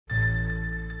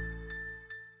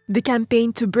The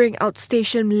campaign to bring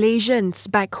outstation Malaysians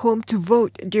back home to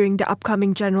vote during the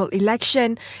upcoming general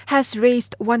election has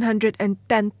raised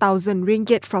 110,000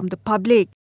 ringgit from the public.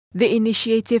 The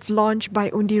initiative, launched by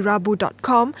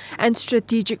undirabu.com and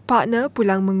strategic partner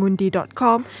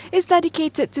pulangmengundi.com, is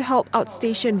dedicated to help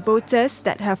outstation voters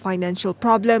that have financial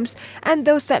problems and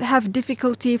those that have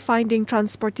difficulty finding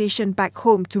transportation back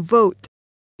home to vote.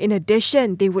 In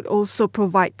addition, they would also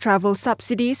provide travel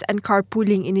subsidies and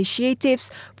carpooling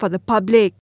initiatives for the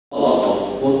public. A lot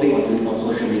of posting on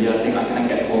social media saying I can't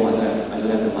get home, I don't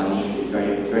have the money, it's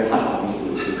very hard for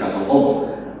me to travel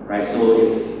home, right? So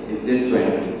it's this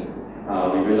when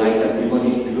we realized that people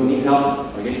need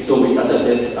help. Okay, so we started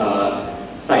this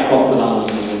site called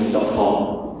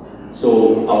pulangmengundi.com.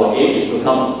 So our aim is to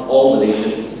help all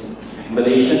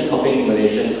Malaysians helping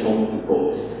Malaysians home to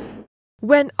vote.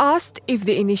 When asked if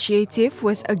the initiative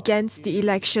was against the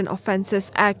Election Offences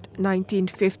Act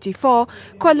 1954,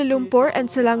 Kuala Lumpur and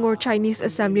Selangor Chinese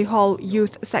Assembly Hall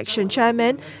Youth Section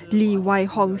Chairman Lee Wai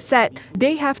Hong said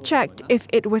they have checked if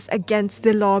it was against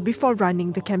the law before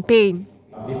running the campaign.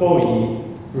 Before we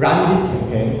run this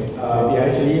campaign, we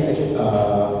actually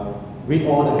read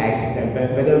all the acts,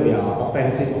 whether we are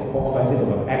offensive or offensive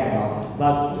of the act or not.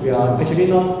 But we are actually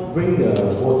not bring the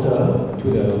voter to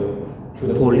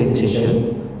the polling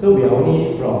station. So we are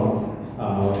only from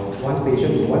one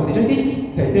station to one station. This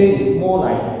campaign is more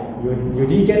like you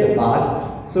didn't get the bus,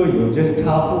 so you just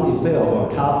carpool instead of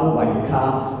a carpool by your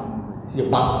car, you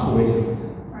bus pool it.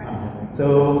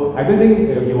 So I don't think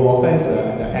you will offend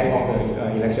the act of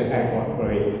the election act for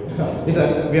it.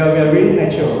 We are really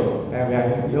natural, and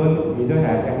we don't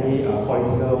have any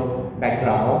political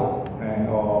background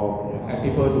or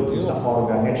people to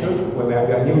support. We are natural. We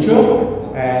are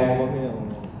neutral, and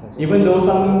even though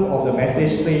some of the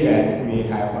message say that we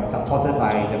have supported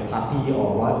by the party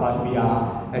or what, but we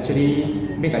are actually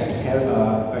make a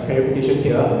clarification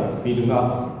here. We do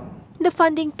not. The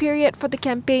funding period for the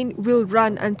campaign will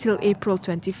run until April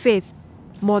 25th.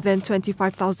 More than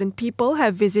 25,000 people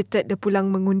have visited the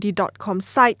pulangmengundi.com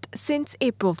site since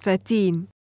April 13.